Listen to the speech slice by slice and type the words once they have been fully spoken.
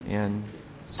and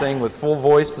sang with full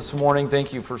voice this morning.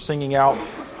 Thank you for singing out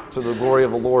to the glory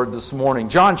of the Lord this morning.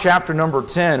 John chapter number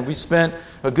 10. We spent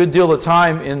a good deal of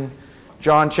time in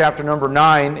John chapter number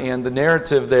 9 and the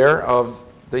narrative there of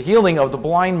the healing of the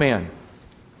blind man.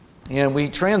 And we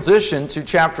transition to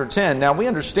chapter 10. Now we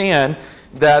understand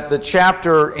that the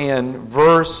chapter and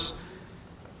verse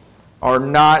are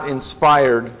not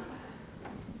inspired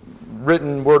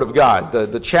written Word of God.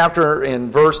 The chapter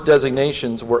and verse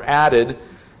designations were added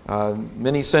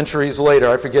many centuries later.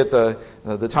 I forget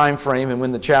the time frame and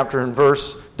when the chapter and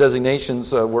verse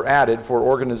designations were added for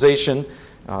organization,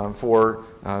 for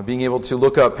being able to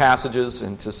look up passages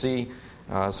and to see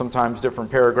sometimes different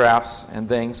paragraphs and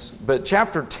things. But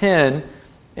chapter 10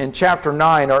 and chapter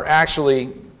 9 are actually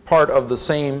part of the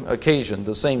same occasion,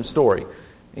 the same story.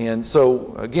 And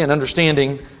so, again,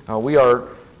 understanding we are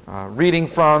reading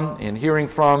from and hearing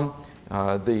from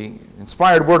the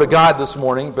inspired Word of God this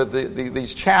morning, but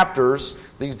these chapters,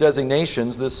 these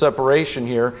designations, this separation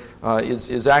here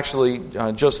is actually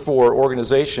just for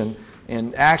organization,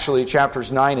 and actually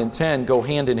chapters 9 and 10 go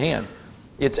hand in hand.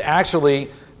 It's actually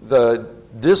the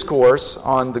discourse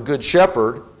on the Good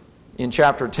Shepherd in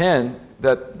chapter 10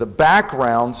 that the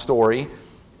background story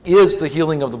is the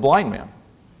healing of the blind man.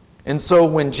 And so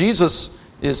when Jesus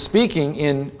is speaking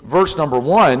in verse number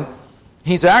 1,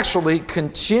 he's actually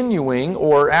continuing,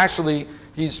 or actually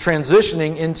he's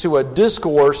transitioning into a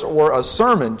discourse or a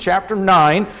sermon. Chapter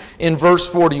 9, in verse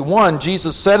 41,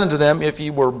 Jesus said unto them, If ye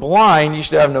were blind, ye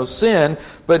should have no sin,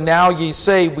 but now ye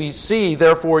say, We see,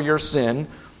 therefore your sin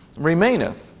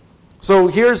remaineth. So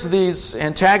here's these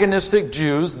antagonistic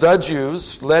Jews, the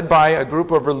Jews, led by a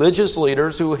group of religious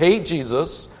leaders who hate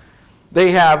Jesus.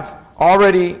 They have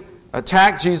already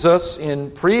attacked Jesus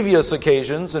in previous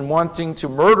occasions and wanting to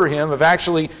murder him, have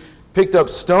actually picked up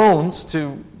stones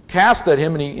to cast at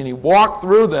him, and he walked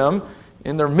through them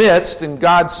in their midst, and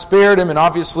God spared him, and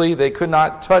obviously they could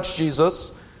not touch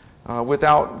Jesus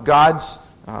without God's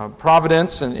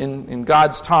providence and in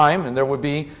God's time, and there would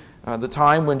be the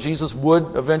time when Jesus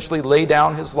would eventually lay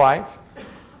down his life,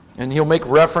 and he'll make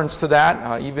reference to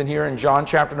that even here in John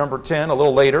chapter number 10 a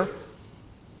little later.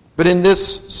 But in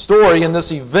this story, in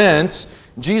this event,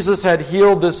 Jesus had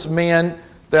healed this man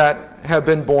that had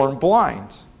been born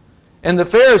blind. And the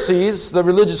Pharisees, the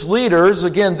religious leaders,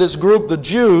 again, this group, the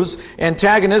Jews,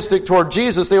 antagonistic toward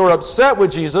Jesus, they were upset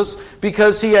with Jesus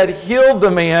because he had healed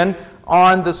the man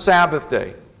on the Sabbath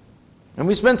day. And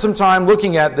we spent some time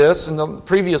looking at this in the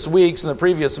previous weeks, in the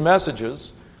previous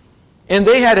messages. And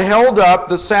they had held up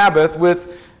the Sabbath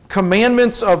with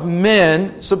commandments of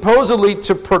men, supposedly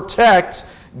to protect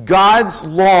God's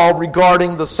law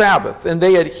regarding the Sabbath. And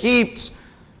they had heaped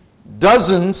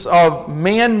dozens of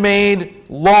man-made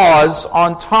laws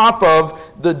on top of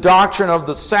the doctrine of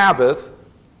the Sabbath,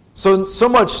 so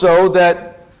much so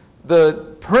that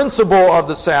the principle of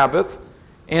the Sabbath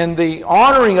and the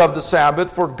honoring of the Sabbath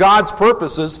for God's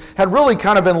purposes had really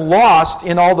kind of been lost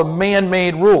in all the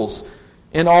man-made rules,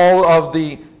 in all of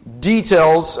the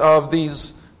details of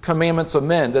these commandments of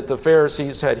men that the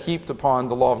Pharisees had heaped upon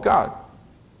the law of God.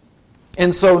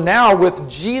 And so now with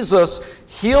Jesus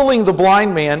healing the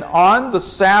blind man on the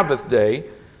Sabbath day,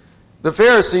 the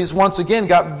Pharisees once again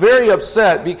got very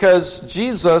upset because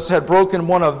Jesus had broken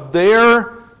one of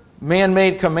their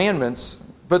man-made commandments,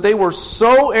 but they were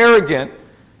so arrogant,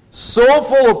 so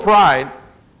full of pride,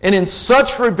 and in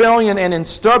such rebellion and in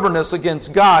stubbornness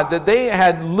against God that they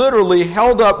had literally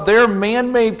held up their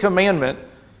man-made commandment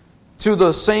to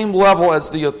the same level as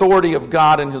the authority of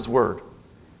God and His Word.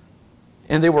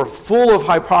 And they were full of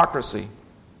hypocrisy.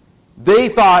 They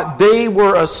thought they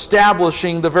were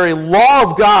establishing the very law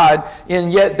of God,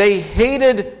 and yet they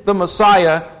hated the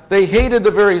Messiah, they hated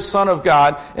the very Son of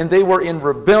God, and they were in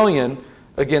rebellion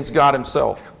against God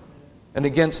Himself, and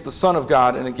against the Son of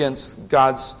God, and against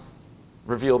God's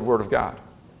revealed Word of God.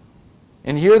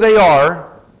 And here they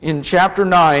are, in chapter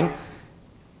 9,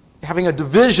 having a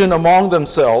division among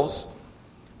themselves,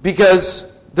 because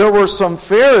there were some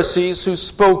Pharisees who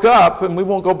spoke up, and we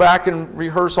won't go back and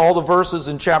rehearse all the verses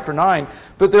in chapter 9,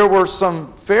 but there were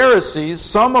some Pharisees,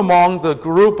 some among the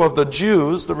group of the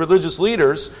Jews, the religious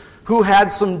leaders, who had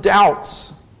some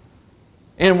doubts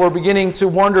and were beginning to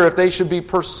wonder if they should be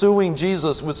pursuing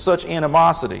Jesus with such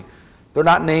animosity. They're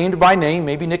not named by name,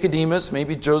 maybe Nicodemus,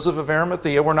 maybe Joseph of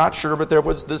Arimathea, we're not sure, but there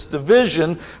was this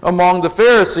division among the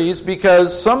Pharisees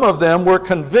because some of them were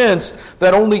convinced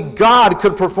that only God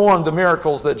could perform the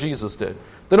miracles that Jesus did,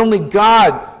 that only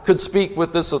God could speak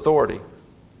with this authority,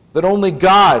 that only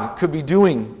God could be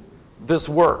doing this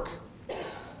work.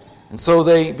 And so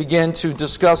they began to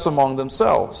discuss among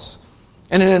themselves.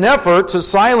 And in an effort to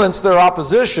silence their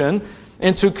opposition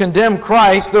and to condemn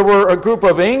Christ, there were a group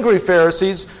of angry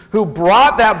Pharisees who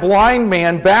brought that blind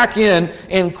man back in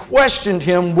and questioned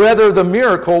him whether the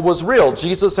miracle was real.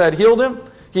 Jesus had healed him.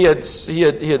 He had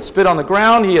spit on the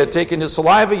ground. He had taken his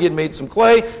saliva. He had made some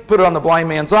clay, put it on the blind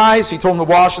man's eyes. He told him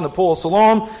to wash in the pool of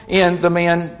Siloam, and the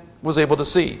man was able to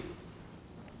see.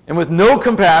 And with no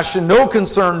compassion, no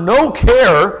concern, no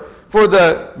care for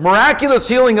the miraculous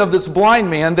healing of this blind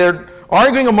man, they're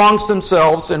arguing amongst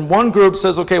themselves, and one group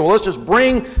says, okay, well, let's just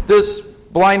bring this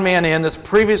blind man in, this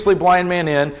previously blind man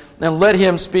in, and let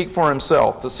him speak for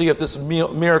himself to see if this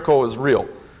miracle is real.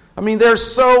 I mean, they're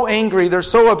so angry, they're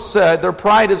so upset, their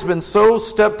pride has been so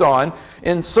stepped on,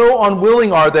 and so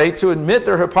unwilling are they to admit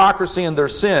their hypocrisy and their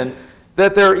sin,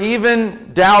 that they're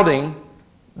even doubting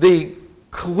the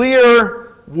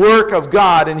clear work of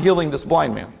God in healing this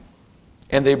blind man.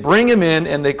 And they bring him in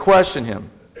and they question him.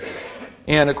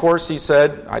 And of course he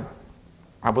said,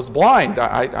 I was blind.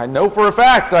 I know for a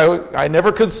fact I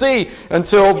never could see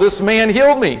until this man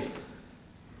healed me.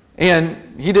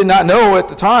 And he did not know at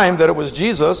the time that it was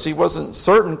Jesus. He wasn't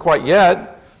certain quite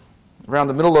yet. Around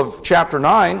the middle of chapter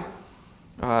 9,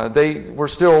 they were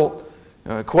still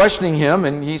questioning him.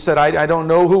 And he said, I don't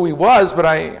know who he was, but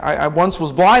I once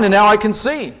was blind and now I can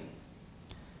see.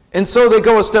 And so they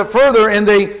go a step further and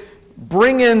they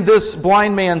bring in this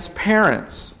blind man's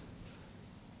parents.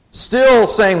 Still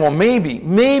saying, well, maybe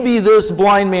this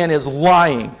blind man is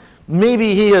lying.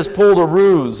 Maybe he has pulled a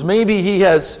ruse. Maybe he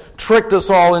has tricked us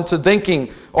all into thinking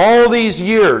all these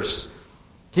years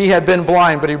he had been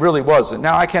blind, but he really wasn't.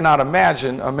 Now, I cannot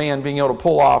imagine a man being able to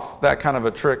pull off that kind of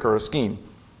a trick or a scheme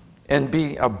and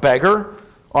be a beggar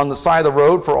on the side of the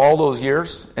road for all those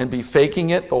years and be faking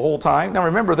it the whole time. Now,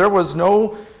 remember, there was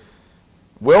no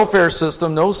welfare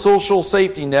system, no social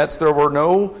safety nets. There were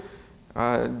no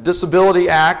disability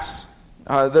acts.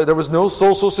 There was no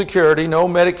Social Security, no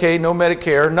Medicaid, no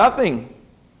Medicare, nothing.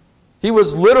 He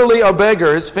was literally a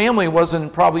beggar. His family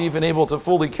wasn't probably even able to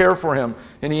fully care for him,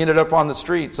 and he ended up on the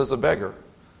streets as a beggar.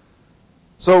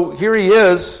 So here he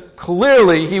is.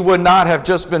 Clearly, he would not have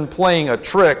just been playing a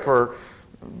trick or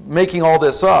making all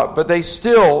this up, but they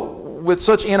still, with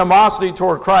such animosity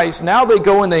toward Christ, now they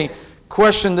go and they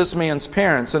question this man's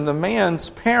parents, and the man's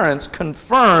parents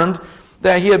confirmed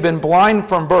that he had been blind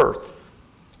from birth.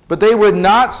 But they would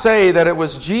not say that it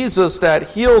was Jesus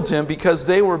that healed him because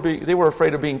they were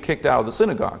afraid of being kicked out of the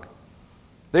synagogue.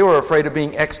 They were afraid of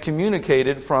being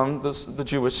excommunicated from the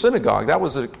Jewish synagogue. That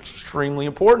was extremely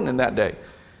important in that day.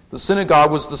 The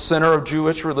synagogue was the center of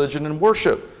Jewish religion and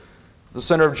worship, the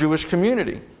center of Jewish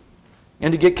community.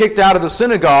 And to get kicked out of the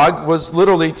synagogue was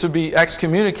literally to be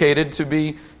excommunicated, to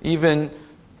be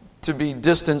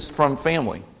distanced from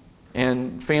family.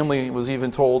 And family was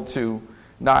even told to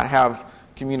not have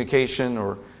communication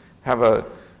or have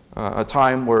a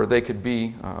time where they could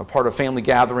be a part of family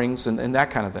gatherings and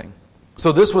that kind of thing.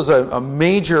 So this was a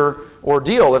major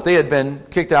ordeal. If they had been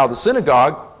kicked out of the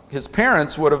synagogue, his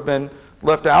parents would have been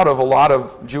left out of a lot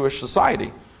of Jewish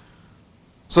society.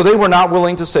 So they were not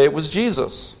willing to say it was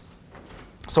Jesus.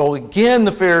 So again,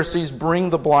 the Pharisees bring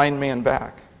the blind man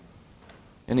back.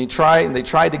 And they tried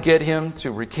to get him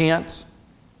to recant,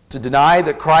 to deny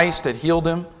that Christ had healed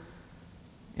him.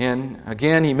 And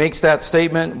again, he makes that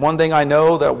statement, one thing I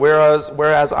know, that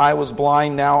whereas I was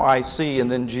blind, now I see. And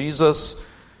then Jesus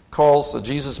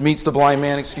meets the blind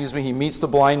man, he meets the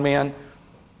blind man.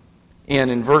 And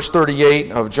in verse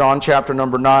 38 of John chapter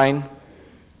number 9,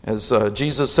 as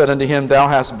Jesus said unto him, Thou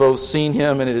hast both seen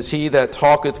him, and it is he that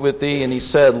talketh with thee. And he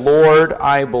said, Lord,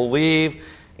 I believe.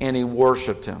 And he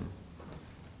worshipped him.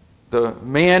 The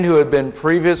man who had been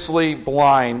previously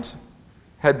blind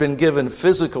had been given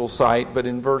physical sight, but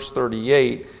in verse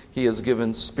 38, he is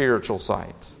given spiritual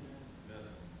sight.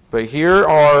 But here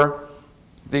are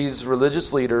these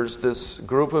religious leaders, this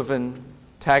group of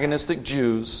antagonistic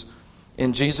Jews,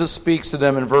 and Jesus speaks to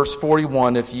them in verse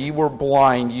 41, If ye were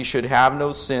blind, ye should have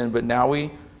no sin, but now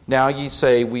ye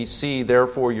say, We see,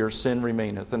 therefore your sin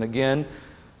remaineth. And again,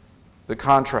 the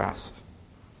contrast.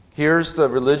 Here's the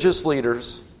religious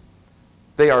leaders.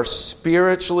 They are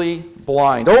spiritually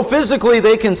blind. Oh, physically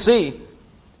they can see.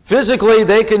 Physically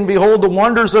they can behold the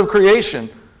wonders of creation.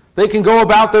 They can go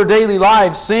about their daily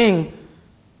lives seeing.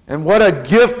 And what a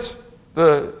gift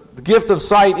the gift of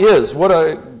sight is. What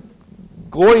a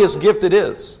glorious gift it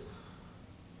is.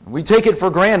 We take it for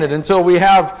granted until we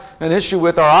have an issue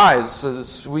with our eyes.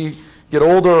 As we get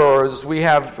older or as we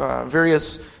have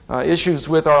various issues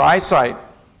with our eyesight,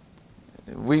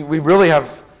 we really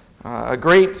have a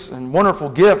great and wonderful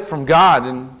gift from God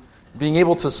in being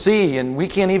able to see, and we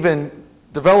can't even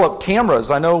develop cameras.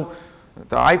 I know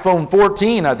the iPhone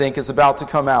 14, I think, is about to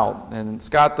come out, and it's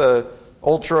got the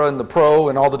Ultra and the Pro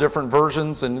and all the different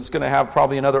versions, and it's going to have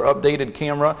probably another updated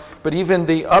camera. But even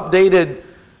the updated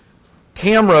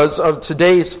cameras of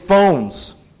today's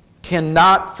phones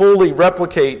cannot fully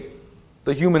replicate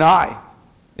the human eye.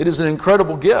 It is an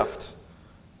incredible gift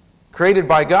created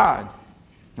by God.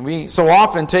 We so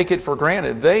often take it for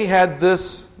granted. They had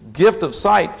this gift of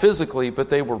sight physically, but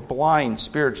they were blind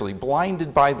spiritually,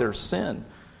 blinded by their sin.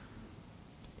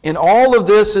 And all of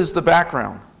this is the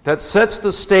background that sets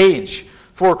the stage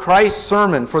for Christ's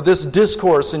sermon, for this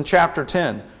discourse in chapter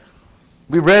 10.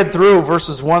 We read through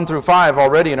verses 1 through 5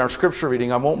 already in our scripture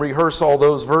reading. I won't rehearse all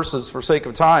those verses for sake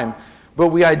of time, but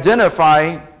we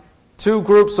identify two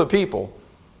groups of people.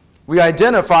 We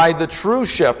identify the true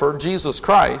shepherd, Jesus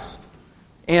Christ,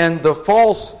 and the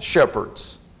false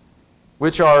shepherds,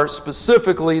 which are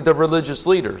specifically the religious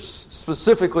leaders,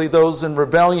 specifically those in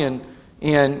rebellion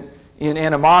and in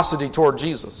animosity toward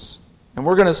Jesus. And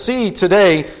we're going to see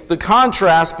today the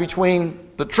contrast between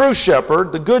the true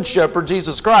shepherd, the good shepherd,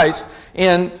 Jesus Christ,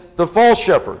 and the false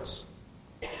shepherds.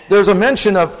 There's a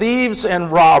mention of thieves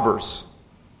and robbers.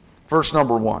 Verse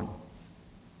number 1.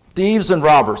 Thieves and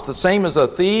robbers, the same as a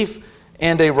thief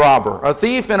and a robber. A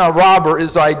thief and a robber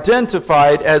is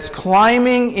identified as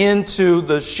climbing into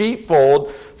the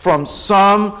sheepfold from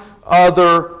some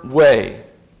other way.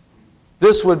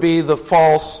 This would be the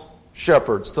false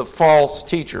shepherds, the false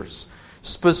teachers.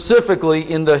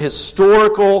 Specifically in the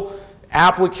historical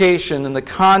application in the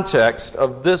context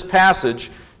of this passage,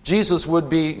 Jesus would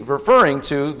be referring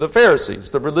to the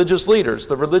Pharisees, the religious leaders,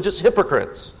 the religious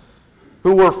hypocrites,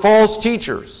 who were false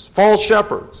teachers, false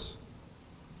shepherds.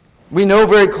 We know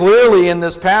very clearly in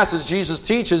this passage, Jesus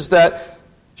teaches that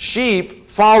sheep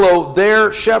follow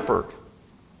their shepherd.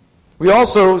 We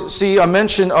also see a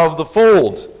mention of the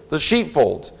fold, the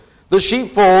sheepfold. The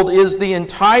sheepfold is the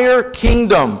entire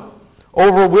kingdom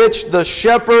over which the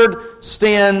shepherd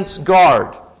stands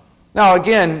guard. Now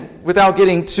again, without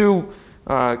getting too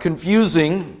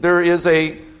confusing, there is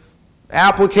a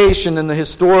application in the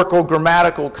historical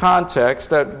grammatical context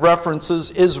that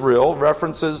references Israel,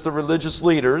 references the religious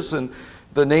leaders and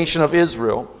the nation of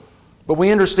Israel. But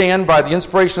we understand by the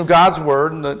inspiration of God's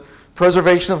Word and the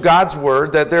preservation of God's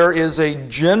Word that there is a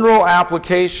general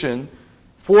application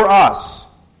for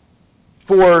us,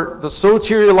 for the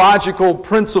soteriological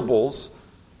principles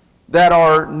that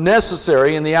are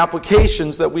necessary in the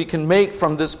applications that we can make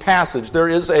from this passage. There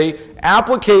is an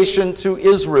application to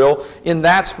Israel in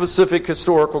that specific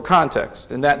historical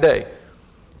context, in that day.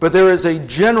 But there is a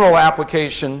general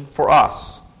application for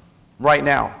us right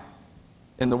now,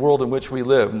 in the world in which we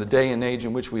live, in the day and age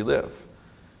in which we live.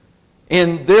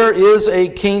 And there is a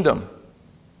kingdom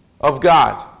of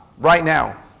God right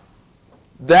now.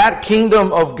 That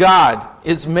kingdom of God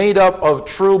is made up of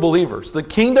true believers. The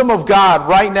kingdom of God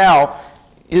right now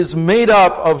is made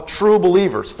up of true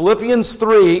believers. Philippians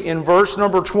 3 in verse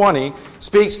number 20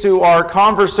 speaks to our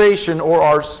conversation or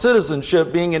our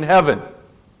citizenship being in heaven.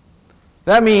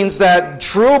 That means that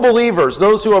true believers,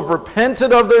 those who have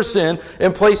repented of their sin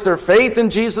and placed their faith in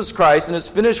Jesus Christ and His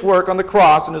finished work on the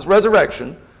cross and His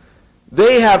resurrection,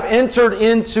 they have entered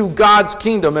into God's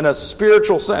kingdom in a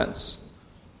spiritual sense.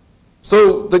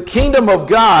 So the kingdom of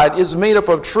God is made up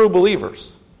of true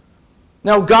believers.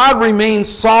 Now God remains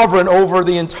sovereign over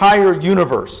the entire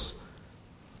universe,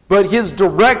 but His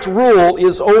direct rule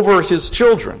is over His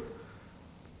children.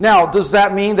 Now, does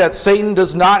that mean that Satan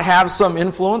does not have some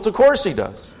influence? Of course he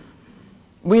does.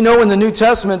 We know in the New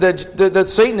Testament that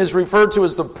Satan is referred to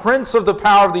as the prince of the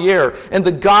power of the air and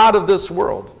the god of this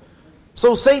world.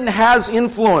 So Satan has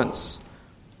influence,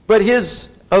 but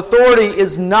his authority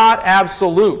is not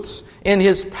absolute, and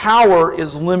his power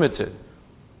is limited.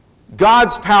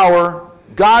 God's power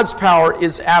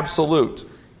is absolute.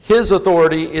 His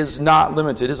authority is not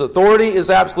limited. His authority is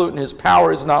absolute and his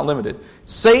power is not limited.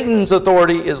 Satan's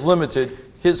authority is limited.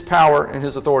 His power and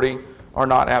his authority are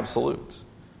not absolute.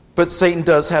 But Satan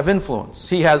does have influence.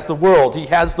 He has the world. He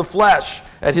has the flesh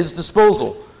at his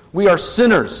disposal. We are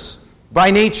sinners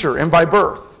by nature and by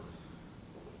birth.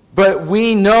 But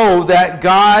we know that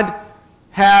God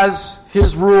has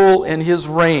His rule and His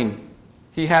reign.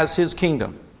 He has His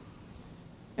kingdom.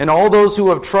 And all those who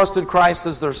have trusted Christ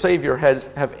as their Savior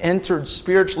have entered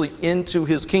spiritually into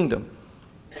His kingdom.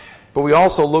 But we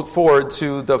also look forward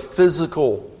to the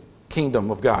physical kingdom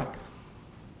of God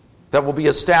that will be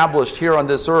established here on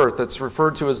this earth, that's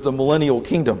referred to as the millennial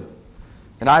kingdom.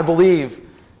 And I believe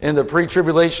in the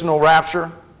pre-tribulational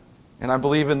rapture, and I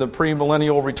believe in the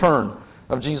premillennial return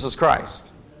of Jesus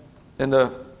Christ, in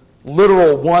the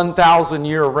literal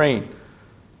 1,000-year reign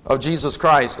of Jesus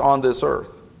Christ on this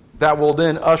earth that will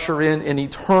then usher in an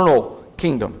eternal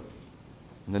kingdom.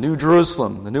 the New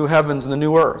Jerusalem, the new heavens and the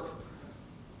new earth.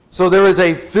 So there is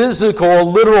a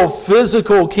literal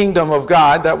physical kingdom of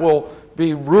God that will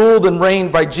be ruled and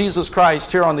reigned by Jesus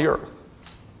Christ here on the earth.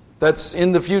 That's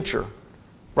in the future.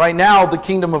 Right now, the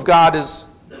kingdom of God is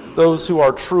those who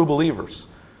are true believers.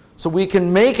 So we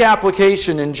can make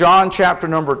application in John chapter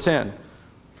number 10.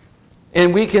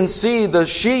 And we can see the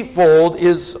sheepfold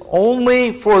is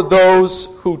only for those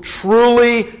who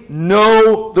truly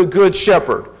know the good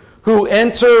shepherd, who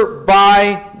enter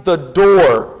by the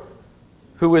door,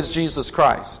 who is Jesus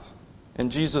Christ.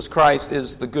 And Jesus Christ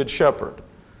is the good shepherd.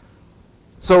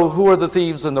 So who are the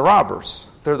thieves and the robbers?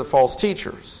 They're the false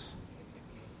teachers.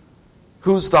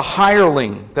 Who's the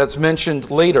hireling that's mentioned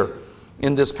later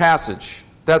in this passage?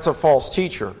 That's a false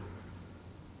teacher.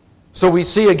 So we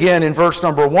see again in verse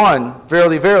number 1,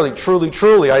 verily, verily, truly,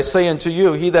 truly, I say unto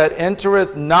you, he that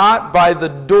entereth not by the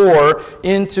door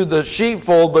into the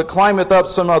sheepfold, but climbeth up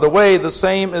some other way, the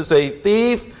same is a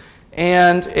thief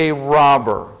and a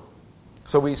robber.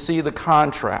 So we see the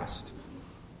contrast.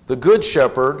 The good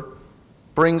shepherd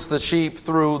brings the sheep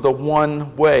through the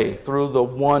one way, through the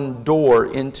one door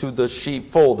into the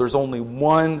sheepfold. There's only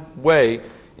one way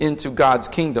into God's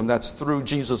kingdom. That's through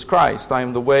Jesus Christ. I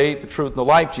am the way, the truth, and the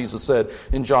life, Jesus said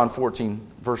in John 14,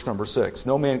 verse number 6.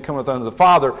 No man cometh unto the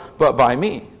Father but by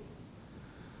me.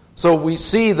 So we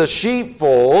see the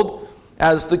sheepfold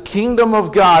as the kingdom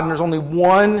of God, and there's only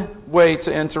one way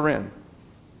to enter in.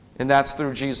 And that's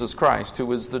through Jesus Christ,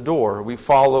 who is the door. We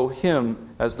follow him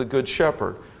as the good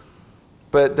shepherd.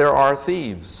 But there are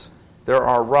thieves, there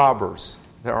are robbers,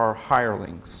 there are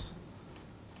hirelings.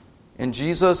 And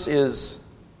Jesus is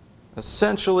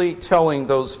essentially telling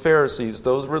those Pharisees,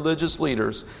 those religious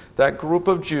leaders, that group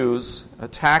of Jews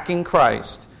attacking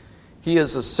Christ, he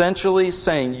is essentially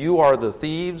saying, you are the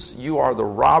thieves, you are the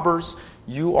robbers,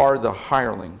 you are the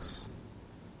hirelings.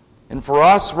 And for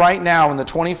us right now in the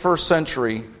 21st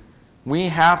century, we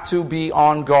have to be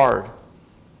on guard.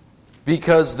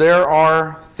 Because there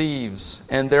are thieves,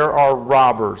 and there are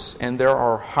robbers, and there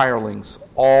are hirelings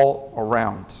all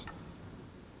around.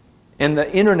 And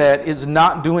the internet is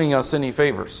not doing us any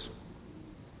favors.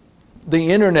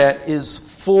 The internet is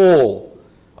full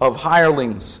of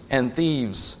hirelings and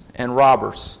thieves and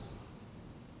robbers.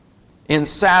 And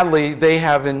sadly, they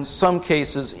have in some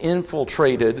cases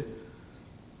infiltrated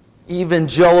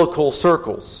evangelical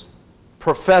circles.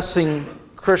 Professing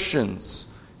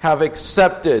Christians have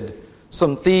accepted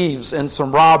some thieves and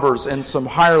some robbers and some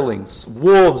hirelings,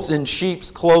 wolves in sheep's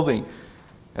clothing,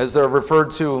 as they're referred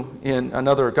to in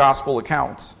another gospel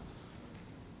account.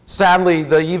 Sadly,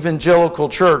 the evangelical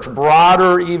church,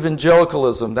 broader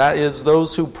evangelicalism, that is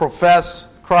those who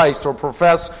profess Christ or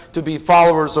profess to be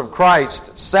followers of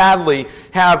Christ, sadly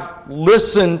have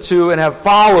listened to and have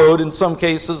followed, in some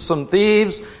cases, some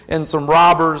thieves and some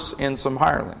robbers and some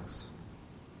hirelings.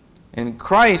 And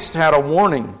Christ had a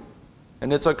warning.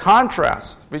 And it's a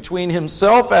contrast between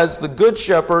himself as the good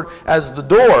shepherd, as the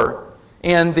door,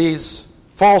 and these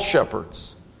false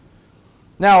shepherds.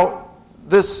 Now,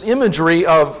 this imagery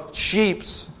of sheep,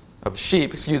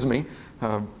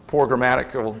 poor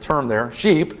grammatical term there,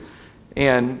 sheep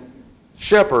and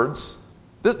shepherds,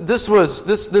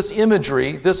 this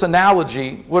imagery, this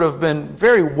analogy would have been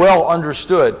very well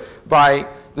understood by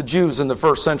the Jews in the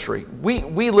first century.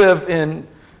 We live in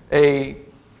a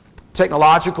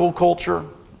technological culture.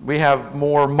 We have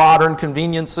more modern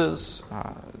conveniences.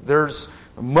 There's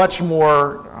much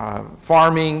more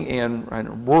farming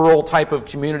and rural type of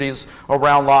communities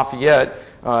around Lafayette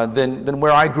than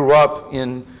where I grew up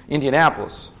in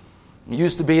Indianapolis. It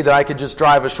used to be that I could just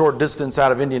drive a short distance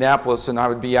out of Indianapolis and I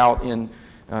would be out in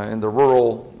the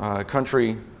rural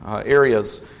country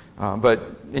areas. But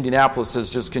Indianapolis has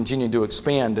just continued to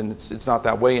expand, and it's not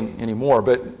that way anymore.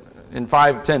 But in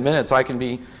 5-10 minutes, I can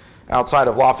be outside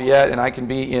of Lafayette, and I can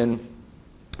be in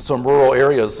some rural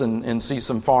areas and see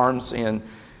some farms, and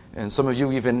some of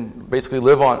you even basically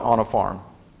live on a farm.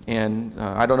 And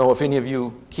I don't know if any of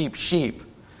you keep sheep,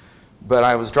 but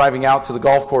I was driving out to the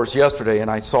golf course yesterday,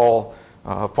 and I saw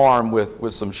a farm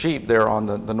with some sheep there on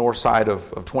the north side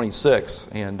of 26,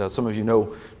 and some of you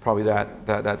know probably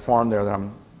that farm there that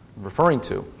I'm referring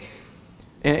to.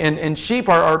 And sheep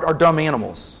are dumb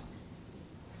animals.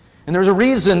 And there's a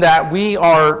reason that we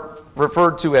are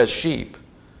referred to as sheep,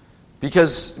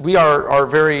 because we are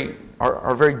very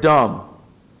dumb.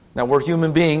 Now, we're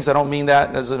human beings. I don't mean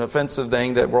that as an offensive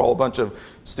thing, that we're all a bunch of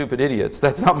stupid idiots.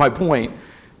 That's not my point.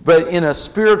 But in a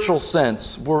spiritual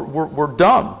sense, we're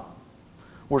dumb.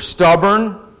 We're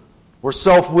stubborn. We're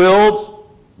self-willed.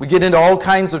 We get into all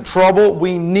kinds of trouble.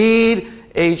 We need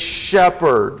a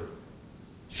shepherd.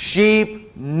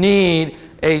 Sheep need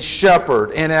a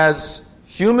shepherd. And as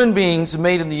human beings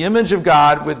made in the image of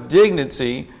God with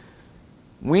dignity,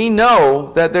 we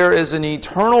know that there is an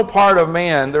eternal part of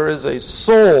man, there is a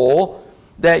soul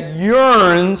that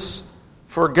yearns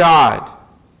for God.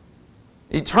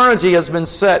 Eternity has been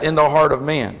set in the heart of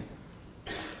man.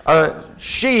 A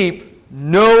sheep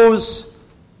knows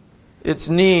its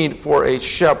need for a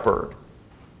shepherd,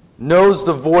 knows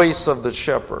the voice of the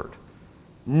shepherd,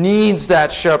 needs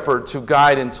that shepherd to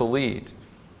guide and to lead.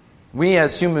 We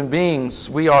as human beings,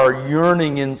 we are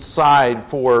yearning inside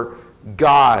for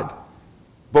God,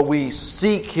 but we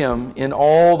seek Him in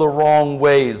all the wrong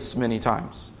ways many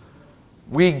times.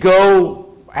 We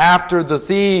go after the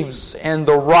thieves and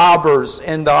the robbers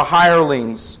and the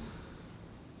hirelings.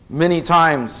 Many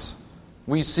times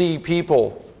we see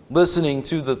people listening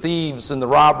to the thieves and the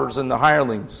robbers and the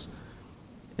hirelings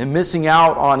and missing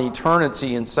out on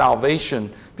eternity and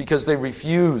salvation because they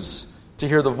refuse to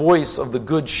hear the voice of the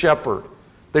Good Shepherd.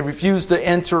 They refuse to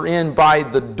enter in by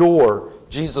the door,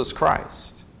 Jesus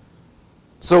Christ.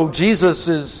 So Jesus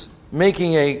is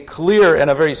making a clear and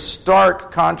a very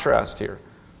stark contrast here.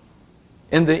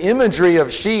 And the imagery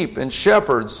of sheep and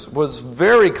shepherds was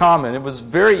very common. It was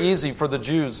very easy for the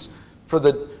Jews, for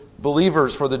the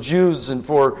believers, for the Jews, and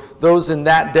for those in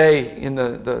that day, in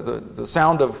the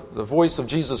sound of the voice of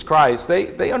Jesus Christ,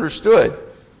 they understood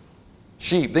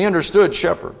sheep. They understood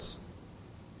shepherds.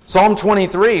 Psalm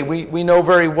 23, we know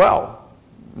very well.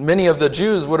 Many of the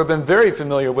Jews would have been very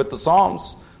familiar with the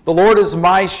Psalms. The Lord is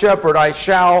my shepherd, I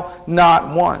shall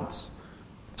not want.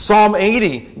 Psalm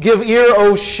 80, give ear,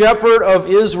 O shepherd of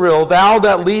Israel, thou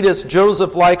that leadest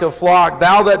Joseph like a flock,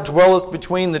 thou that dwellest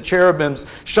between the cherubims,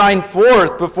 shine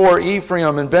forth before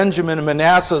Ephraim and Benjamin and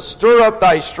Manasseh, stir up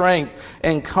thy strength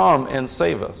and come and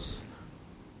save us.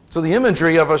 So the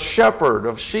imagery of a shepherd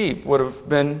of sheep would have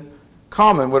been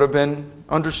common, would have been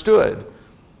understood.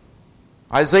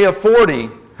 Isaiah 40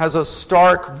 has a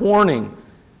stark warning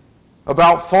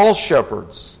about false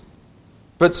shepherds,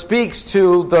 but speaks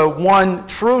to the one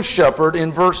true shepherd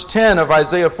in verse 10 of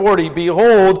Isaiah 40.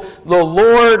 Behold, the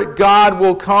Lord God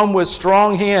will come with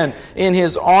strong hand, and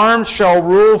his arm shall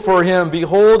rule for him.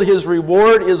 Behold, his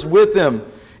reward is with him,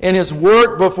 and his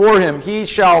work before him. He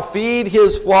shall feed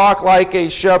his flock like a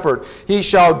shepherd. He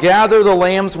shall gather the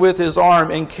lambs with his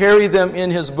arm, and carry them in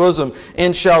his bosom,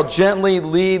 and shall gently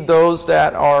lead those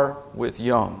that are with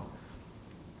young.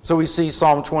 So we see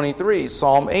Psalm 23,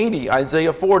 Psalm 80,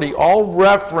 Isaiah 40, all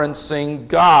referencing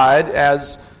God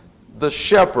as the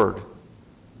shepherd.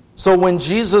 So when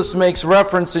Jesus makes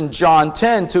reference in John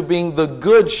 10 to being the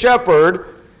good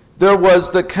shepherd, there was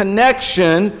the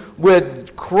connection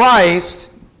with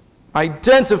Christ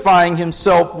identifying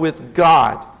himself with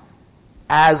God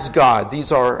as God.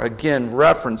 These are, again,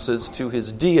 references to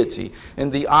his deity.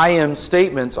 And the I am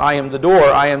statements, I am the door,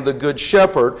 I am the good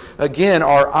shepherd, again,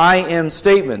 are I am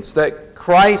statements that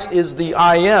Christ is the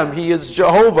I am. He is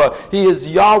Jehovah. He is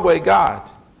Yahweh God.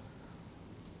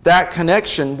 That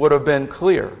connection would have been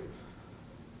clear.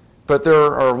 But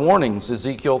there are warnings,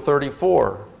 Ezekiel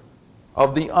 34,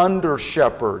 of the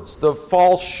under-shepherds, the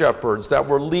false shepherds that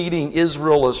were leading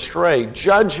Israel astray.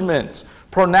 Judgment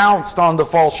pronounced on the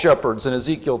false shepherds in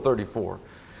Ezekiel 34.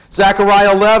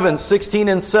 Zechariah 11, 16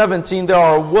 and 17, there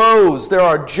are woes, there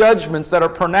are judgments that are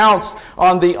pronounced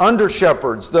on the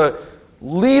under-shepherds, the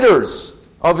leaders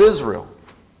of Israel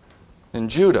and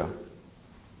Judah.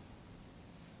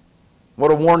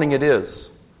 What a warning it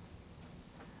is.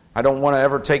 I don't want to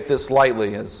ever take this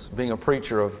lightly as being a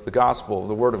preacher of the gospel, of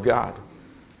the Word of God.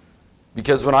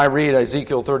 Because when I read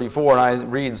Ezekiel 34 and I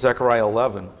read Zechariah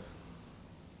 11,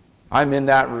 I'm in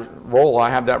that role. I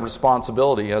have that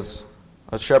responsibility as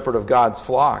a shepherd of God's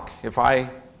flock. If I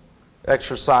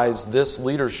exercise this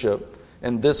leadership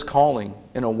and this calling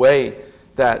in a way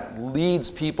that leads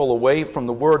people away from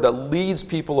the Word, that leads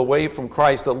people away from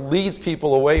Christ, that leads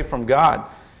people away from God,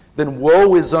 then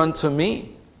woe is unto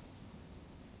me.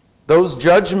 Those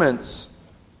judgments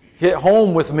hit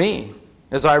home with me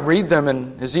as I read them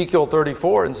in Ezekiel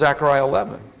 34 and Zechariah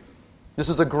 11. This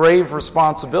is a grave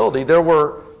responsibility. There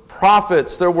were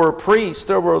prophets, there were priests,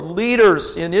 there were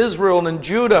leaders in Israel and in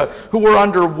Judah who were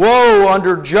under woe,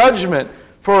 under judgment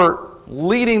for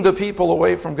leading the people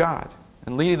away from God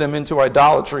and leading them into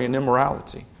idolatry and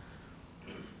immorality.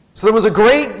 So there was a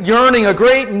great yearning, a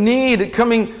great need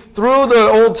coming through the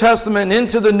Old Testament and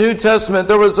into the New Testament.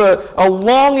 There was a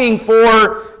longing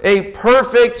for a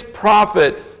perfect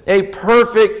prophet, a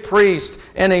perfect priest,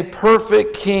 and a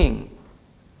perfect king.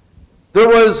 There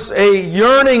was a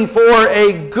yearning for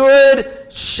a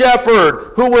good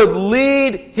shepherd who would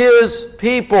lead his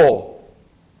people.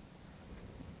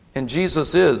 And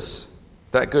Jesus is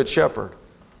that good shepherd.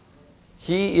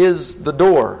 He is the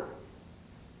door.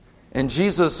 And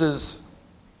Jesus is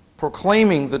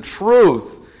proclaiming the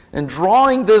truth and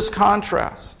drawing this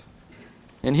contrast.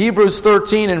 In Hebrews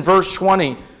 13 and verse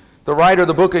 20, the writer of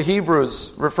the book of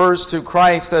Hebrews refers to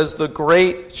Christ as the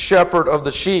great shepherd of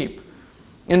the sheep.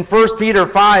 In 1 Peter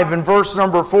 5 and verse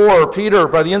number 4, Peter,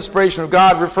 by the inspiration of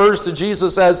God, refers to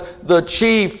Jesus as the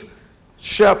chief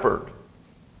shepherd.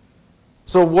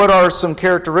 So what are some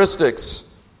characteristics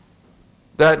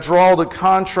that draw the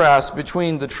contrast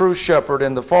between the true shepherd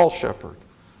and the false shepherd?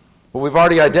 Well, we've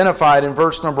already identified in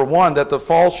verse number 1 that the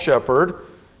false shepherd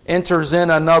enters in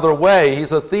another way.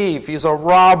 He's a thief. He's a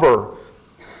robber.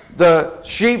 The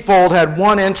sheepfold had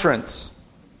one entrance.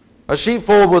 A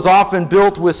sheepfold was often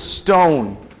built with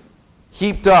stone,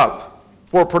 heaped up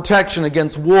for protection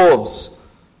against wolves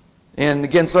and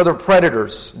against other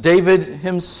predators. David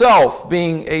himself,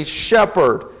 being a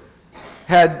shepherd,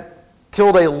 had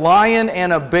killed a lion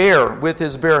and a bear with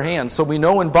his bare hands. So we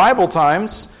know in Bible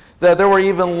times that there were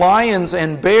even lions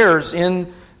and bears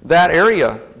in that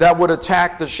area that would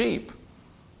attack the sheep,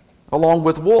 along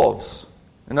with wolves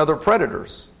and other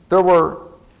predators. There were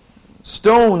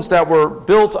stones that were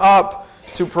built up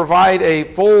to provide a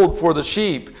fold for the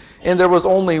sheep, and there was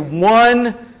only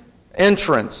one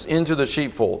entrance into the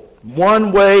sheepfold.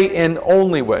 One way and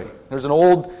only way. There's an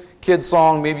old kid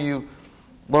song, maybe you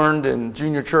learned in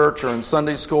junior church or in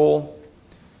Sunday school.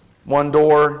 One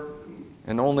door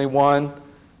and only one.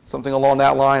 Something along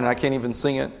that line. I can't even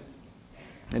sing it.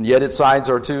 And yet its sides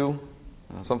are two.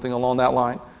 Something along that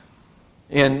line.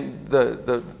 And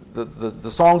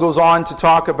the song goes on to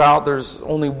talk about there's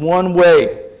only one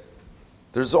way.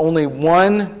 There's only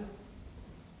one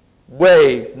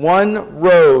way, one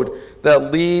road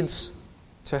that leads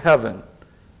to heaven.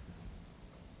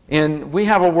 And we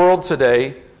have a world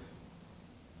today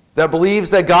that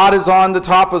believes that God is on the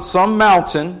top of some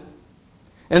mountain,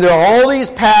 and there are all these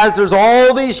paths, there's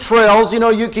all these trails. You know,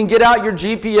 you can get out your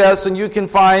GPS and you can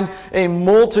find a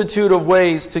multitude of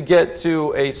ways to get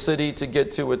to a city, to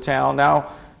get to a town.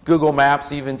 Now, Google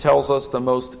Maps even tells us the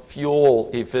most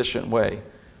fuel-efficient way,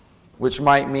 which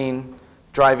might mean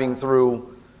driving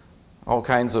through all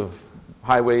kinds of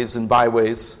highways and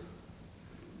byways,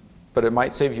 but it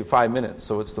might save you 5 minutes,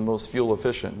 so it's the most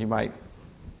fuel-efficient. You might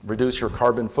reduce your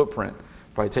carbon footprint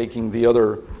by taking the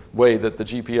other way that the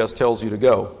GPS tells you to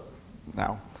go.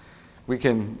 Now, we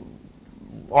can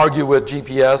argue with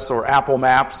GPS or Apple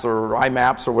Maps or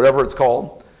iMaps or whatever it's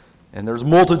called, and there's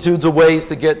multitudes of ways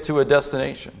to get to a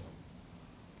destination.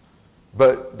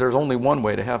 But there's only one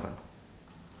way to heaven.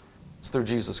 It's through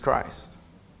Jesus Christ.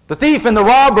 The thief and the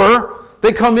robber,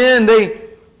 they come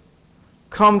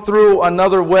through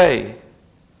another way.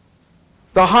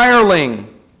 The hireling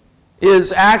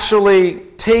is actually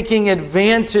taking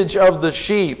advantage of the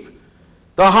sheep.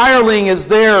 The hireling is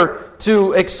there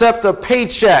to accept a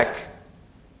paycheck.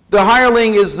 The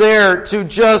hireling is there to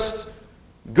just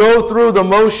go through the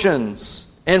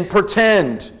motions and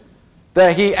pretend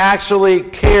that he actually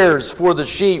cares for the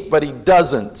sheep, but he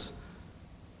doesn't.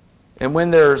 And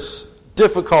when there's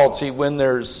difficulty, when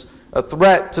there's a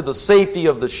threat to the safety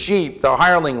of the sheep, the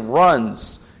hireling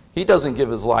runs. He doesn't give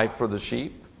his life for the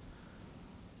sheep.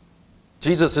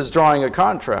 Jesus is drawing a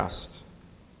contrast.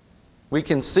 We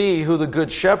can see who the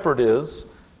good shepherd is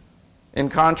in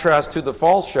contrast to the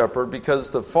false shepherd, because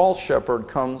the false shepherd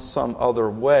comes some other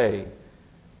way.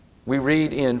 We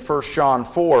read in 1 John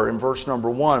 4 in verse number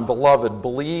 1, "Beloved,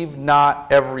 believe not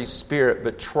every spirit,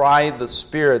 but try the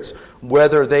spirits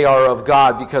whether they are of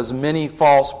God, because many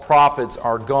false prophets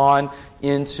are gone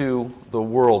into the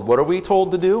world." What are we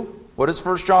told to do? What does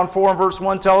 1 John 4 and verse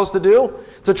 1 tell us to do?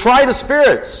 To try the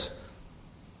spirits.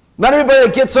 Not everybody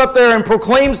that gets up there and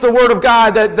proclaims the Word of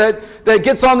God, that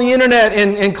gets on the internet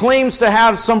and claims to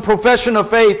have some profession of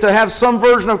faith, to have some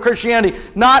version of Christianity,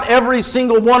 not every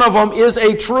single one of them is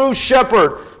a true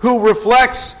shepherd who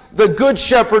reflects the good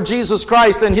shepherd, Jesus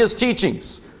Christ, and His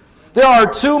teachings. There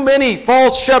are too many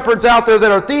false shepherds out there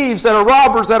that are thieves, that are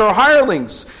robbers, that are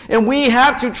hirelings. And we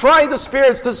have to try the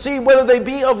spirits to see whether they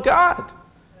be of God.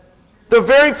 The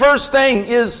very first thing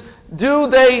is, do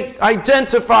they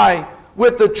identify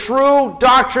with the true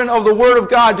doctrine of the Word of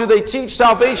God? Do they teach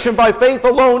salvation by faith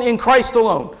alone in Christ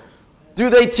alone? Do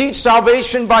they teach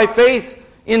salvation by faith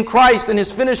in Christ and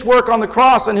His finished work on the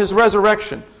cross and His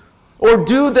resurrection? Or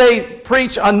do they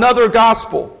preach another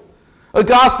gospel? A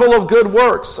gospel of good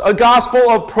works, a gospel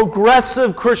of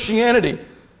progressive Christianity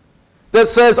that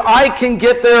says, I can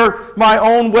get there my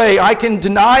own way. I can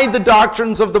deny the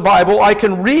doctrines of the Bible. I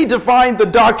can redefine the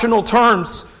doctrinal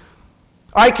terms.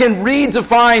 I can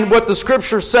redefine what the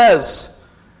Scripture says.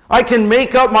 I can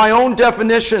make up my own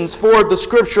definitions for the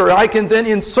Scripture. I can then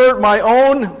insert my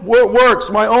own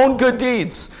works, my own good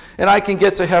deeds, and I can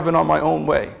get to heaven on my own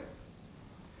way.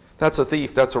 That's a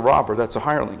thief, that's a robber, that's a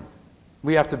hireling.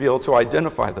 We have to be able to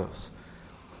identify those.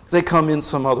 They come in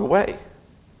some other way.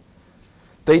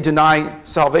 They deny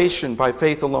salvation by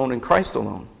faith alone in Christ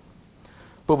alone.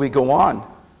 But we go on.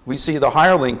 We see the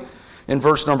hireling in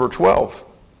verse number 12.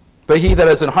 But he that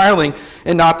is an hireling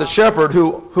and not the shepherd,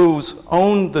 whose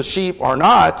own the sheep are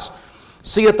not,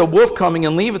 seeth the wolf coming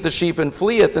and leaveth the sheep and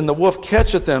fleeth, and the wolf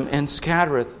catcheth them and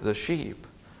scattereth the sheep.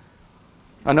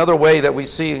 Another way that we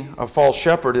see a false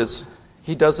shepherd is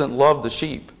he doesn't love the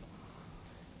sheep.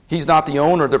 He's not the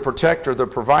owner, the protector, the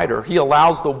provider. He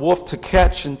allows the wolf to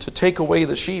catch and to take away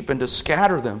the sheep and to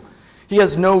scatter them. He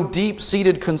has no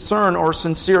deep-seated concern or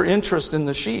sincere interest in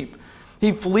the sheep.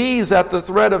 He flees at the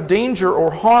threat of danger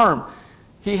or harm.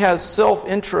 He has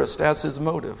self-interest as his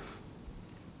motive.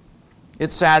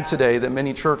 It's sad today that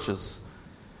many churches,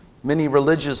 many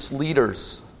religious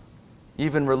leaders,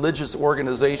 even religious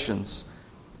organizations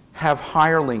have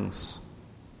hirelings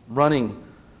running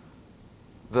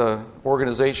the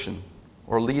organization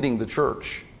or leading the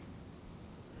church.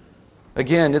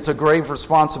 Again, it's a grave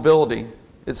responsibility.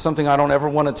 It's something I don't ever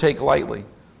want to take lightly.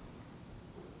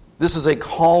 This is a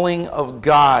calling of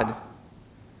God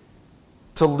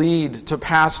to lead, to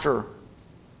pastor,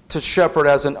 to shepherd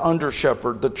as an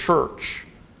under-shepherd, the church.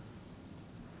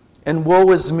 And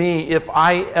woe is me if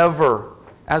I ever,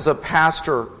 as a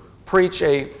pastor, preach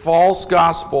a false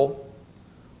gospel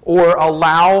or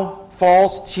allow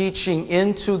false teaching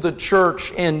into the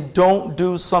church and don't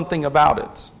do something about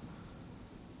it.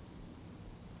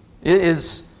 It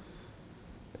is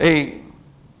a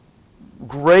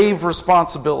grave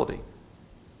responsibility.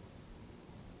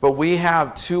 But we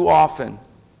have too often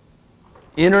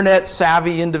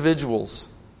internet-savvy individuals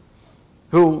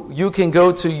who you can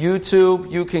go to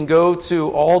YouTube, you can go to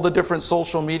all the different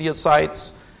social media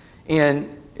sites,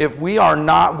 and if we are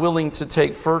not willing to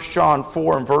take 1 John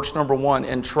 4 and verse number 1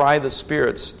 and try the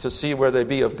spirits to see where they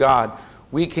be of God,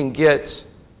 we can get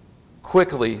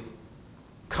quickly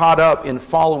caught up in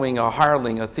following a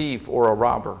hireling, a thief, or a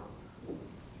robber.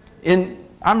 I'm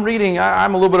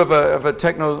a little bit of a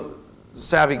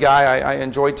techno-savvy guy. I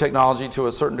enjoy technology to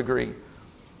a certain degree.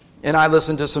 And I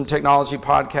listen to some technology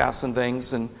podcasts and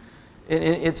things, and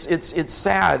it's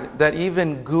sad that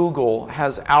even Google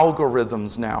has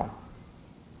algorithms now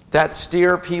that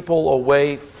steer people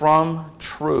away from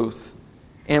truth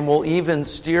and will even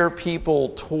steer people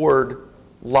toward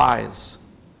lies.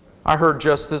 I heard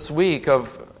just this week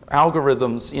of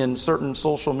algorithms in certain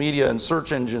social media and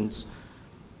search engines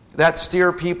that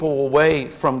steer people away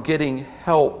from getting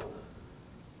help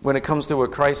when it comes to a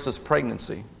crisis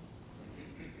pregnancy,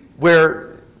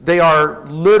 where they are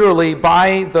literally,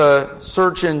 by the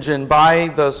search engine, by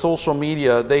the social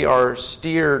media, they are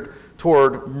steered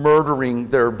toward murdering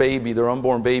their baby, their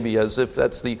unborn baby, as if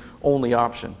that's the only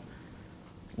option.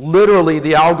 Literally,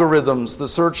 the algorithms, the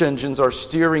search engines are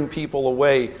steering people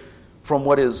away from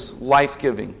what is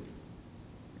life-giving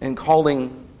and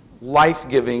calling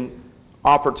life-giving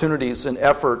opportunities and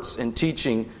efforts and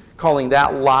teaching, calling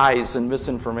that lies and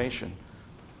misinformation.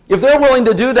 If they're willing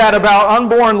to do that about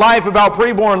unborn life, about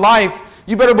preborn life,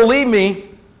 you better believe me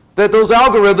that those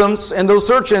algorithms and those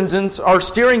search engines are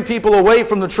steering people away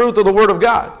from the truth of the Word of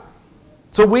God.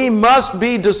 So we must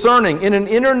be discerning. In an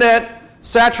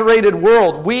internet-saturated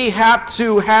world, we have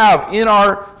to have in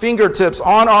our fingertips,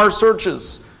 on our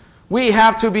searches, we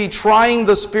have to be trying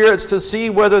the spirits to see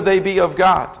whether they be of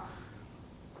God.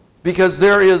 Because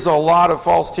there is a lot of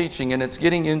false teaching, and it's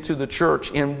getting into the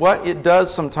church. And what it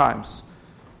does sometimes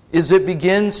is it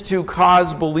begins to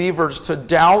cause believers to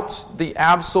doubt the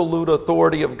absolute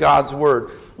authority of God's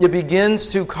Word. It begins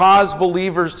to cause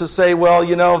believers to say,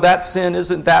 well, that sin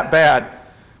isn't that bad.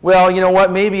 Well, you know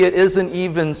what? Maybe it isn't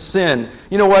even sin.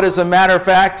 You know what? As a matter of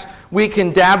fact, we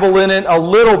can dabble in it a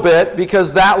little bit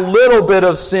because that little bit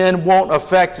of sin won't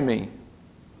affect me.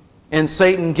 And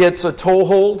Satan gets a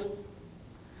toehold,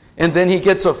 and then he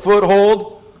gets a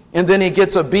foothold, and then he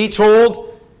gets a beach hold,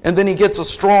 and then he gets a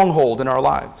stronghold in our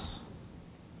lives.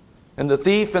 And the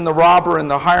thief and the robber and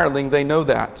the hireling, they know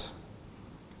that.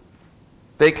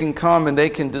 They can come and they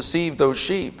can deceive those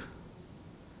sheep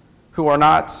who are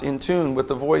not in tune with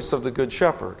the voice of the Good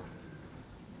Shepherd.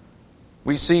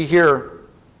 We see here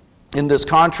in this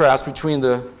contrast between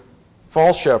the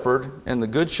false shepherd and the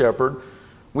Good Shepherd,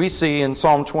 we see in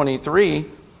Psalm 23,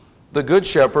 the Good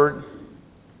Shepherd,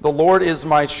 the Lord is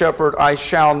my shepherd, I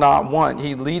shall not want.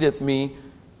 He leadeth me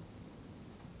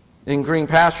in green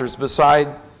pastures beside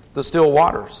the still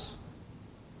waters.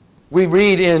 We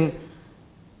read in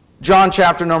John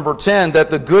chapter number 10,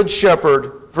 that the good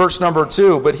shepherd, verse number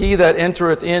 2, but he that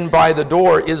entereth in by the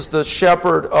door is the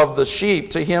shepherd of the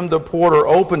sheep. To him the porter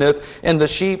openeth, and the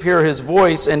sheep hear his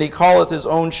voice, and he calleth his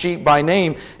own sheep by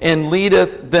name, and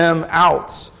leadeth them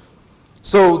out.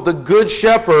 So the good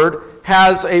shepherd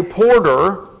has a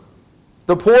porter.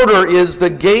 The porter is the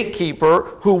gatekeeper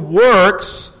who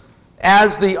works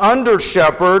as the under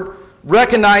shepherd,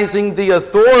 recognizing the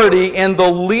authority and the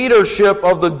leadership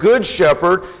of the good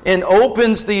shepherd, and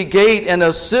opens the gate and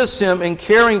assists him in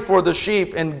caring for the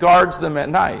sheep and guards them at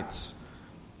night.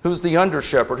 Who's the under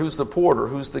shepherd? Who's the porter?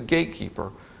 Who's the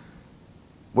gatekeeper?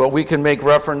 Well, we can make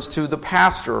reference to the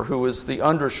pastor, who is the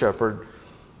under shepherd.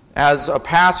 As a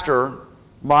pastor,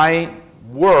 my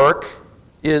work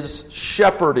is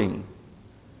shepherding.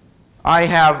 I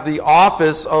have the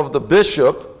office of the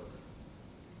bishop,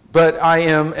 but I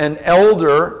am an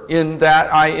elder in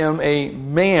that I am a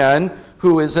man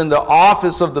who is in the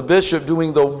office of the bishop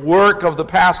doing the work of the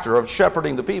pastor, of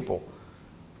shepherding the people.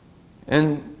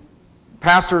 And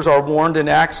pastors are warned in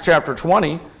Acts chapter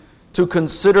 20 to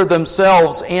consider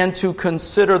themselves and to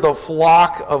consider the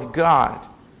flock of God.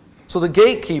 So the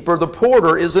gatekeeper, the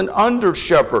porter, is an under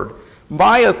shepherd.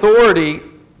 My authority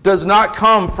does not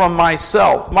come from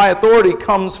myself. My authority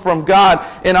comes from God,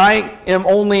 and I am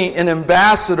only an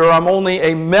ambassador. I'm only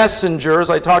a messenger, as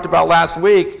I talked about last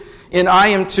week, and I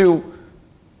am to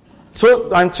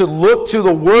look to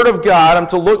the Word of God. I'm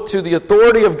to look to the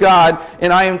authority of God,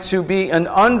 and I am to be an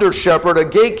under shepherd, a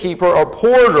gatekeeper, a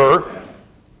porter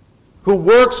who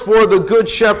works for the good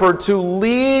shepherd to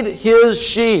lead his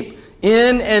sheep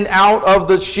in and out of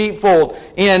the sheepfold.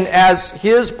 And as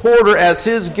his porter, as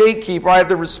his gatekeeper, I have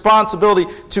the responsibility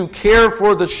to care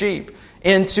for the sheep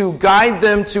and to guide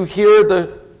them to hear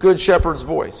the good shepherd's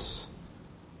voice.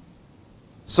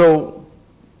 So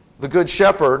the good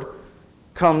shepherd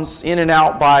comes in and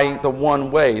out by the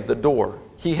one way, the door.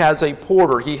 He has a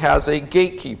porter, he has a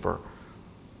gatekeeper.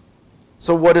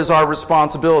 So what is our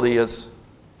responsibility as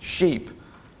sheep?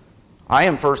 I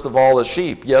am first of all a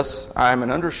sheep. Yes, I am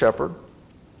an under shepherd,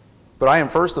 but I am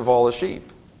first of all a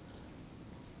sheep.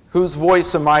 Whose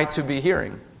voice am I to be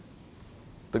hearing?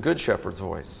 The good shepherd's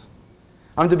voice.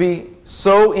 I'm to be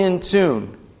so in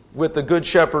tune with the good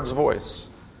shepherd's voice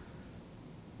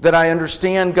that I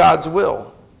understand God's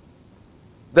will,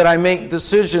 that I make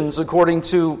decisions according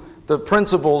to the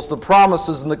principles, the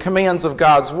promises, and the commands of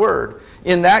God's Word.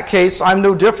 In that case, I'm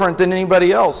no different than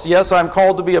anybody else. Yes, I'm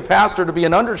called to be a pastor, to be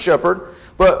an under shepherd,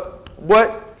 but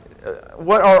what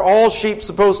are all sheep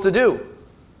supposed to do?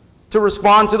 To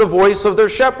respond to the voice of their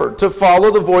shepherd, to follow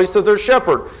the voice of their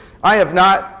shepherd. I have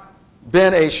not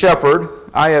been a shepherd.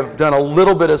 I have done a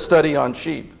little bit of study on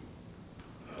sheep.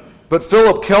 But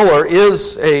Philip Keller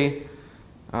is a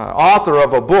author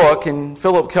of a book, and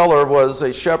Philip Keller was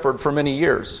a shepherd for many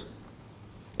years.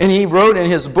 And he wrote in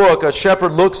his book, A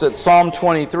Shepherd Looks at Psalm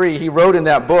 23, he wrote in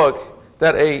that book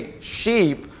that a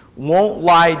sheep won't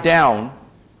lie down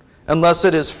unless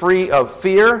it is free of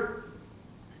fear,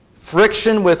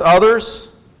 friction with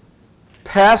others,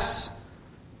 pests,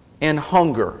 and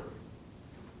hunger.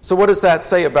 So what does that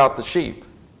say about the sheep?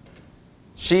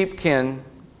 Sheep can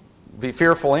be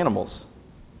fearful animals.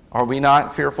 Are we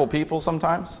not fearful people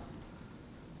sometimes?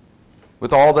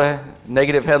 With all the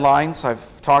negative headlines,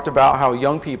 I've talked about how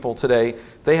young people today,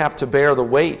 they have to bear the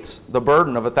weight, the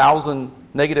burden of 1,000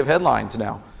 negative headlines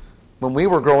now. When we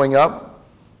were growing up,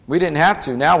 we didn't have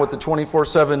to. Now with the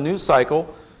 24/7 news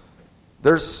cycle,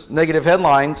 there's negative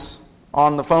headlines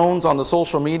on the phones, on the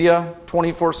social media,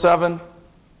 24/7.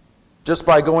 Just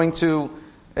by going to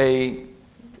a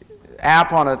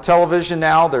app on a television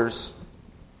now, there's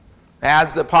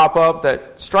ads that pop up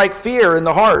that strike fear in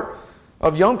the heart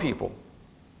of young people.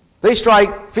 They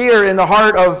strike fear in the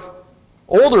heart of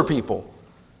older people.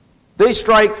 They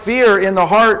strike fear in the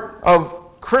heart of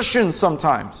Christians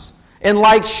sometimes. And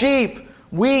like sheep,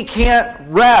 we can't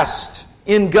rest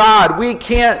in God. We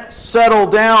can't settle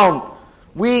down.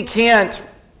 We can't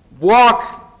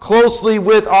walk closely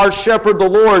with our shepherd, the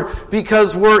Lord,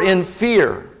 because we're in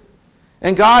fear.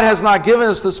 And God has not given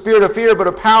us the spirit of fear, but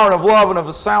a power and of love and of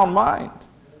a sound mind.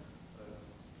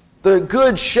 The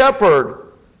good shepherd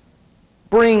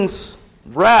brings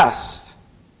rest.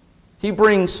 He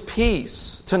brings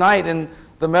peace. Tonight in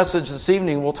the message this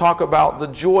evening, we'll talk about the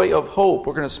joy of hope.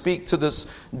 We're going to speak to this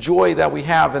joy that we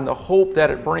have and the hope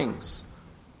that it brings.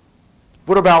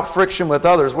 What about friction with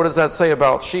others? What does that say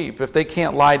about sheep? If they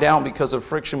can't lie down because of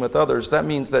friction with others, that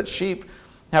means that sheep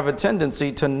have a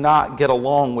tendency to not get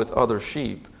along with other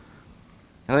sheep.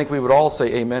 And I think we would all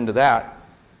say amen to that.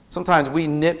 Sometimes we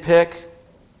nitpick.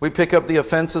 We pick up the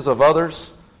offenses of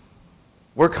others.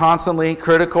 We're constantly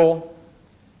critical.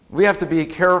 We have to be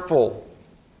careful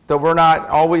that we're not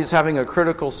always having a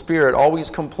critical spirit, always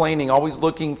complaining, always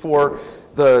looking for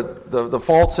the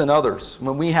faults in others.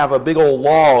 When we have a big old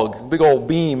log, big old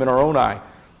beam in our own eye,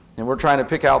 and we're trying to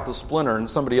pick out the splinter in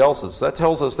somebody else's, that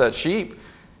tells us that sheep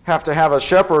have to have a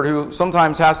shepherd who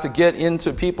sometimes has to get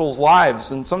into people's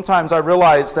lives. And sometimes I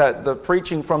realize that the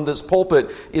preaching from this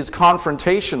pulpit is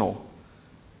confrontational.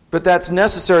 But that's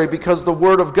necessary because the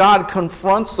Word of God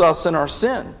confronts us in our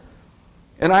sin.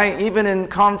 And even in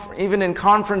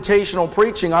confrontational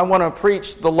preaching, I want to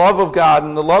preach the love of God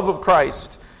and the love of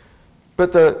Christ.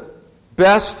 But the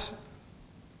best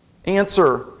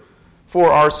answer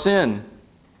for our sin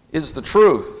is the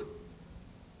truth.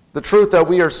 The truth that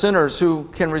we are sinners who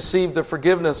can receive the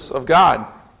forgiveness of God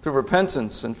through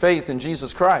repentance and faith in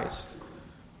Jesus Christ.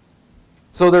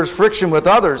 So there's friction with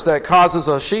others that causes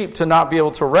a sheep to not be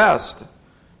able to rest.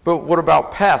 But what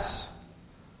about pests?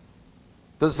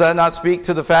 Does that not speak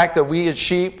to the fact that we as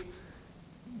sheep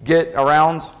get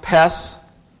around pests,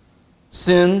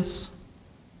 sins,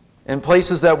 and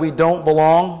places that we don't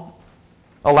belong,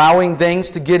 allowing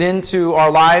things to get into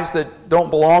our lives that don't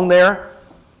belong there?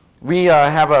 We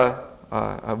have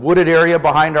a wooded area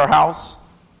behind our house,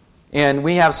 and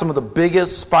we have some of the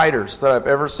biggest spiders that I've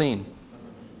ever seen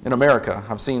in America.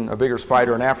 I've seen a bigger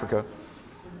spider in Africa.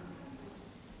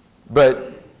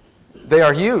 But they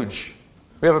are huge.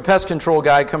 We have a pest control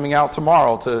guy coming out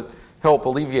tomorrow to help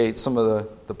alleviate some of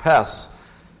the pests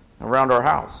around our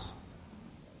house.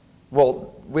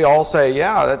 Well, we all say,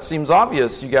 yeah, that seems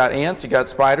obvious. You got ants, you got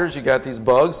spiders, you got these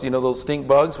bugs. You know those stink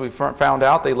bugs? We found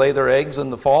out they lay their eggs in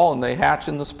the fall and they hatch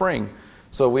in the spring.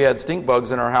 So we had stink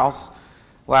bugs in our house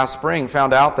last spring.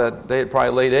 Found out that they had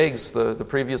probably laid eggs the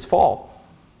previous fall.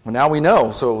 Well, now we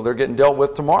know, so they're getting dealt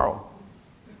with tomorrow.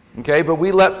 Okay, but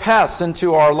we let pests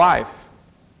into our life.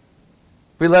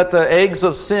 We let the eggs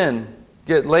of sin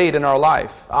get laid in our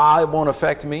life. It won't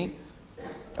affect me.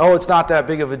 Oh, it's not that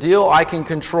big of a deal. I can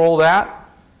control that.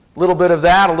 A little bit of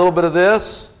that, a little bit of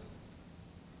this.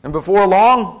 And before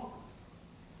long,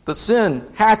 the sin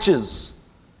hatches.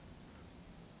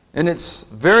 And it's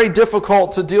very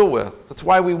difficult to deal with. That's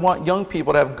why we want young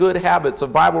people to have good habits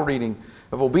of Bible reading,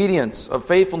 of obedience, of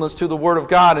faithfulness to the Word of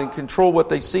God, and control what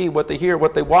they see, what they hear,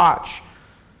 what they watch,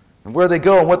 and where they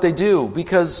go and what they do.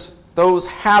 Because those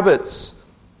habits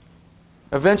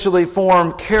eventually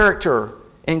form character,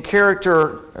 and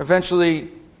character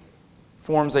eventually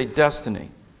forms a destiny.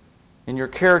 And your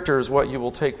character is what you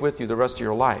will take with you the rest of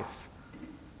your life.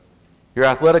 Your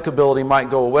athletic ability might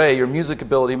go away, your music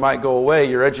ability might go away,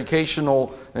 your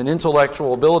educational and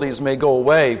intellectual abilities may go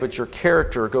away, but your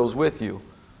character goes with you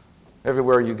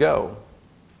everywhere you go.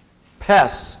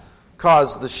 Pests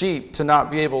cause the sheep to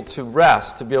not be able to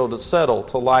rest, to be able to settle,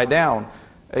 to lie down.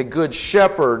 A good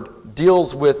shepherd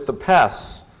deals with the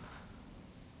pests.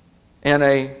 And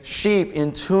a sheep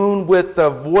in tune with the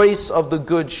voice of the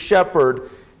good shepherd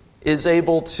is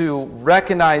able to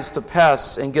recognize the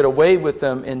pests and get away with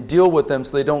them and deal with them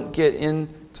so they don't get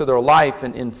into their life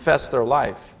and infest their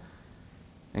life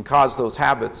and cause those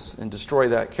habits and destroy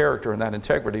that character and that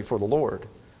integrity for the Lord.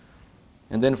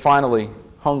 And then finally,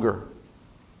 hunger.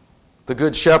 The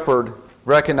good shepherd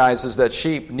recognizes that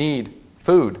sheep need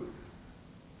food.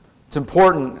 It's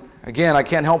important. Again, I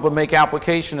can't help but make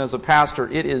application as a pastor.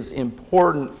 It is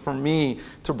important for me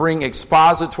to bring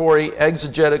expository,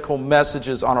 exegetical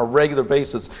messages on a regular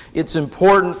basis. It's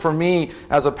important for me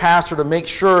as a pastor to make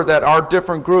sure that our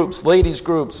different groups, ladies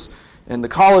groups, and the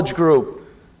college group,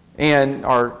 and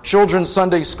our children's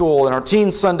Sunday school, and our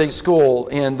teens Sunday school,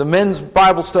 and the men's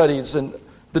Bible studies, and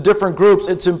the different groups,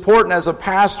 it's important as a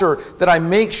pastor that I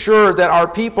make sure that our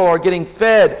people are getting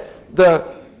fed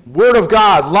the Word of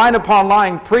God, line upon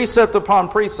line, precept upon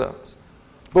precept.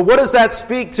 But what does that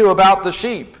speak to about the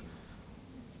sheep?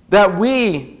 That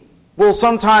we will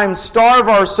sometimes starve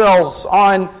ourselves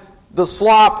on the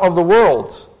slop of the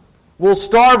world. We'll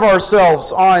starve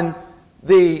ourselves on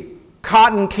the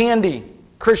cotton candy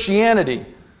Christianity.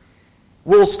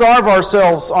 We'll starve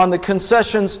ourselves on the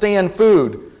concession stand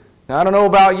food. Now, I don't know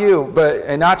about you, but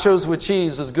a nachos with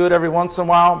cheese is good every once in a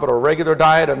while, but a regular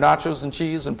diet of nachos and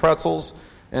cheese and pretzels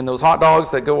and those hot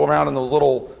dogs that go around in those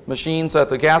little machines at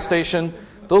the gas station,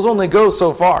 those only go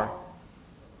so far.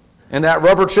 And that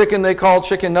rubber chicken they call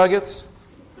chicken nuggets,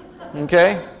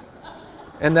 okay?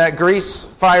 And that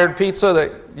grease-fired pizza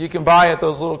that you can buy at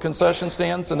those little concession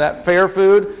stands, and that fair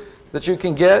food that you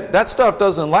can get, that stuff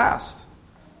doesn't last.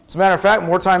 As a matter of fact,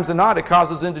 more times than not, it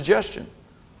causes indigestion.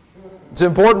 It's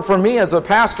important for me as a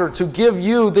pastor to give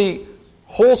you the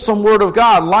wholesome Word of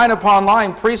God, line upon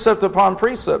line, precept upon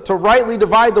precept, to rightly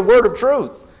divide the word of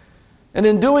truth. And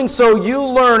in doing so, you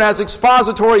learn as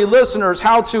expository listeners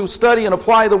how to study and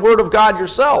apply the Word of God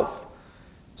yourself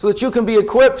so that you can be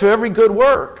equipped to every good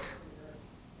work.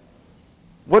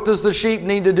 What does the sheep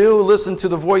need to do? Listen to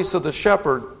the voice of the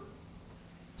shepherd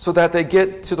so that they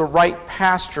get to the right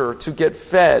pasture to get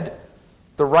fed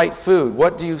the right food.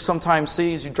 What do you sometimes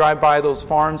see as you drive by those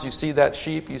farms? You see that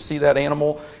sheep, you see that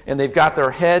animal, and they've got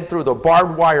their head through the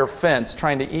barbed wire fence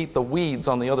trying to eat the weeds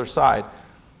on the other side.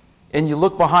 And you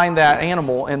look behind that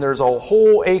animal, and there's a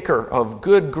whole acre of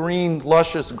good, green,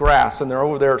 luscious grass, and they're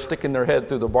over there sticking their head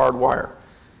through the barbed wire,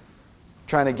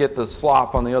 trying to get the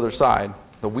slop on the other side,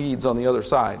 the weeds on the other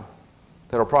side.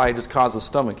 That'll probably just cause a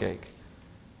stomach ache.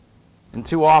 And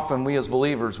too often, we as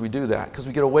believers, we do that because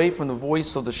we get away from the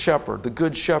voice of the shepherd, the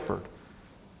good shepherd.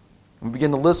 We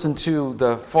begin to listen to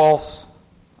the false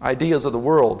ideas of the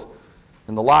world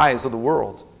and the lies of the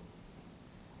world.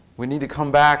 We need to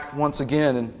come back once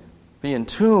again and be in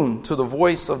tune to the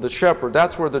voice of the shepherd.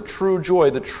 That's where the true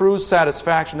joy, the true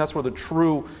satisfaction, that's where the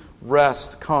true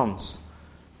rest comes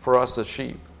for us as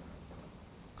sheep.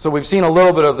 So we've seen a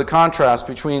little bit of the contrast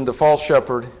between the false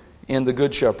shepherd and the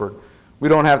good shepherd. We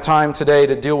don't have time today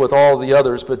to deal with all the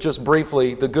others, but just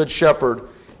briefly, the good shepherd,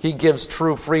 he gives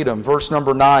true freedom. Verse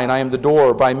number 9, I am the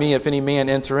door. By me, if any man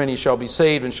enter in, he shall be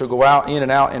saved and shall go out in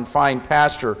and out and find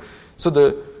pasture. So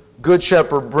the good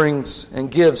shepherd brings and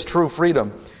gives true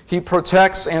freedom. He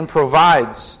protects and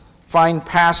provides. Find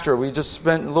pasture. We just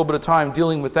spent a little bit of time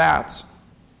dealing with that.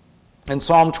 And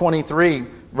Psalm 23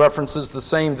 references the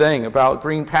same thing about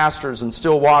green pastures and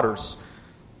still waters.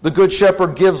 The good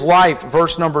shepherd gives life.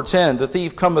 Verse number 10, the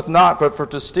thief cometh not but for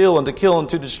to steal and to kill and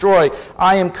to destroy.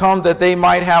 I am come that they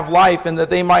might have life and that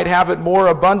they might have it more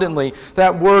abundantly.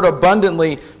 That word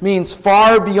abundantly means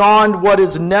far beyond what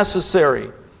is necessary.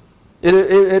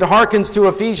 It hearkens to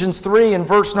Ephesians 3 in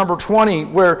verse number 20,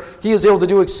 where he is able to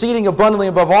do exceeding abundantly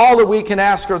above all that we can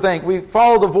ask or think. We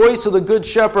follow the voice of the good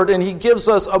shepherd, and he gives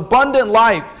us abundant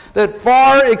life that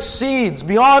far exceeds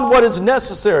beyond what is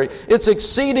necessary. It's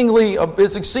exceeding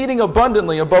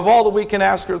abundantly above all that we can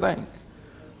ask or think.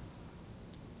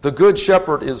 The good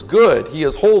shepherd is good. He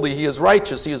is holy. He is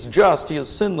righteous. He is just. He is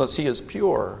sinless. He is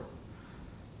pure.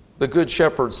 The good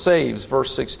shepherd saves,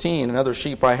 verse 16, and other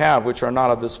sheep I have which are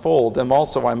not of this fold, them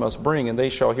also I must bring, and they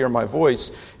shall hear my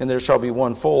voice, and there shall be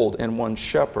one fold and one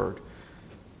shepherd.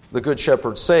 The good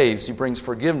shepherd saves, he brings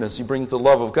forgiveness, he brings the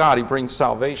love of God, he brings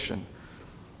salvation.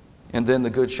 And then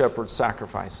the good shepherd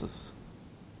sacrifices.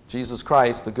 Jesus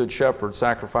Christ, the good shepherd,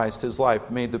 sacrificed his life,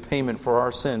 made the payment for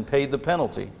our sin, paid the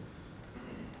penalty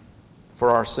for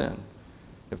our sin.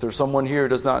 If there's someone here who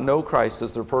does not know Christ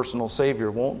as their personal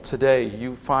Savior, won't today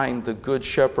you find the Good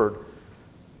Shepherd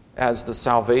as the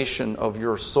salvation of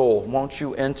your soul? Won't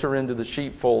you enter into the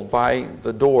sheepfold by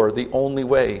the door, the only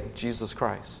way, Jesus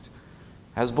Christ?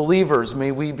 As believers,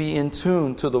 may we be in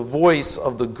tune to the voice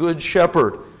of the Good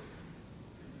Shepherd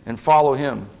and follow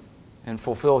Him and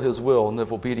fulfill His will and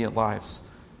live obedient lives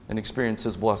and experience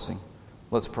His blessing.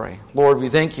 Let's pray. Lord, we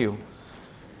thank you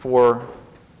for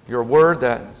your word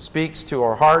that speaks to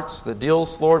our hearts, that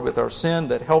deals, Lord, with our sin,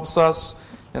 that helps us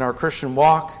in our Christian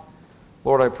walk.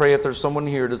 Lord, I pray if there's someone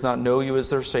here who does not know you as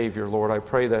their Savior, Lord, I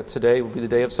pray that today will be the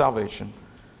day of salvation.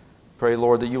 Pray,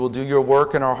 Lord, that you will do your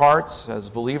work in our hearts as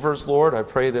believers, Lord. I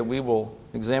pray that we will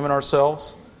examine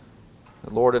ourselves.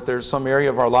 That, Lord, if there's some area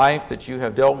of our life that you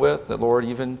have dealt with, that, Lord,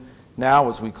 even now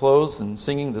as we close and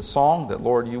singing this song, that,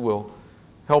 Lord, you will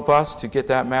help us to get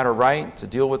that matter right, to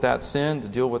deal with that sin, to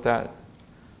deal with that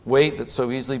weight that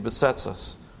so easily besets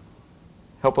us.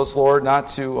 Help us, Lord, not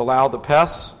to allow the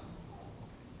pests,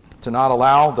 to not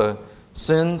allow the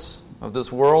sins of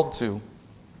this world to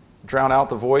drown out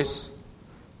the voice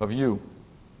of you,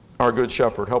 our good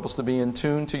shepherd. Help us to be in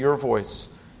tune to your voice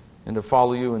and to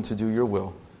follow you and to do your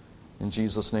will. In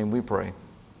Jesus' name we pray.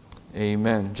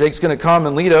 Amen. Jake's going to come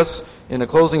and lead us in the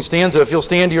closing stanza. If you'll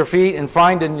stand to your feet and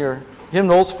find in your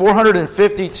hymnals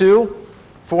 452,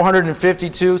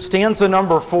 stanza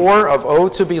number 4 of "Oh,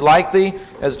 to be like Thee,"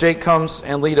 as Jake comes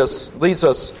and leads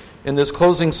us in this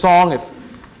closing song. If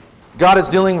God is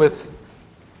dealing with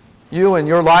you in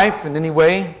your life in any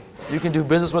way, you can do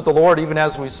business with the Lord even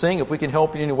as we sing. If we can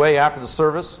help you in any way after the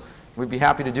service, we'd be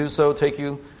happy to do so, take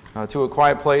you to a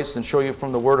quiet place and show you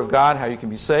from the Word of God how you can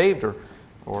be saved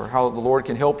or how the Lord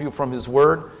can help you from His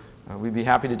Word. We'd be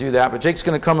happy to do that. But Jake's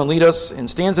going to come and lead us in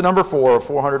stanza number 4 of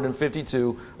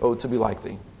 452, "Oh, to be like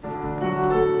Thee."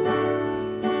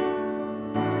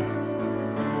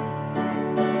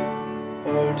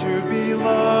 Oh, to be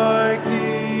like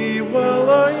Thee while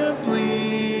I am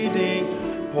pleading,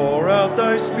 pour out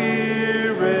Thy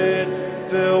Spirit,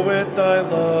 fill with Thy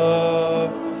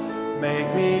love,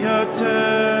 make me a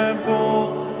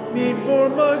temple, meet for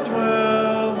my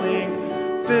dwelling,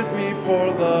 fit me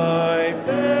for life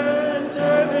and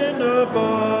heaven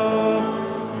above.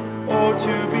 Oh,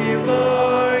 to be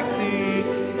like thee,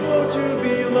 oh, to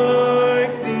be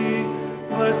like thee,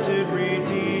 blessed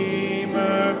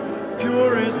Redeemer,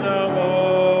 pure as thou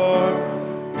art.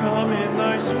 Come in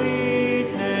thy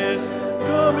sweetness,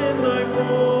 come in thy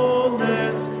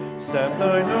fullness, stamp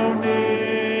thine own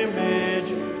image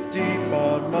deep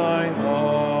on my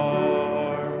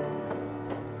heart.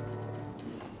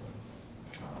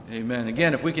 Amen.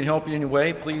 Again, if we can help you in any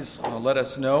way, please let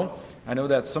us know. I know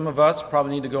that some of us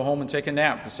probably need to go home and take a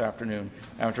nap this afternoon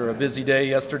after a busy day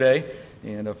yesterday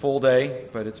and a full day,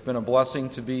 but it's been a blessing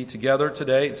to be together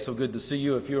today. It's so good to see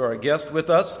you. If you are a guest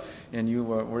with us and you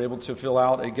were able to fill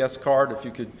out a guest card, if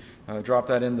you could drop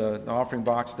that in the offering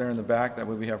box there in the back, that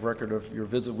way we have record of your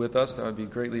visit with us. That would be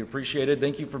greatly appreciated.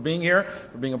 Thank you for being here,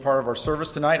 for being a part of our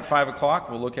service tonight at 5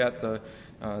 o'clock. We'll look at the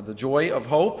joy of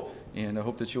hope, and I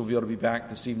hope that you'll be able to be back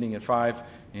this evening at 5.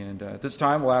 And at this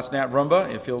time, we'll ask Nat Rumba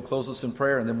if he'll close us in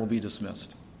prayer, and then we'll be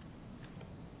dismissed.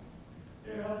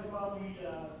 Dear Heavenly Father, we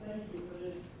thank you for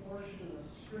this portion of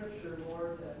Scripture,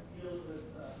 Lord, that deals with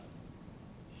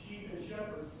sheep and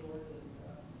shepherds, Lord.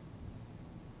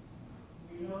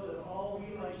 And, we know that all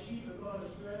we like sheep have gone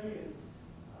astray, and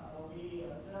we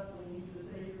definitely need the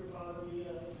Savior, Father. We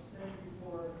thank you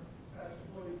for Pastor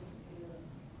Floyd's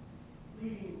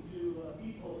leading to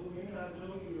people who may not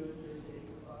know you as their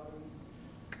Savior, Father.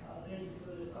 Thank you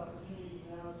for this opportunity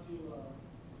now to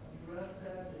address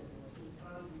that and just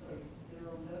contemplate their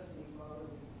own destiny,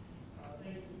 Father.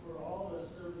 Thank you for all the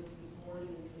service this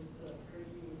morning, and just pray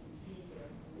you would continue to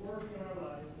work in our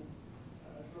lives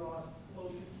and draw us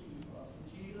closer to you, Father.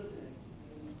 In Jesus' name,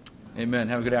 amen. Amen.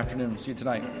 Have a good afternoon. See you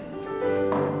tonight.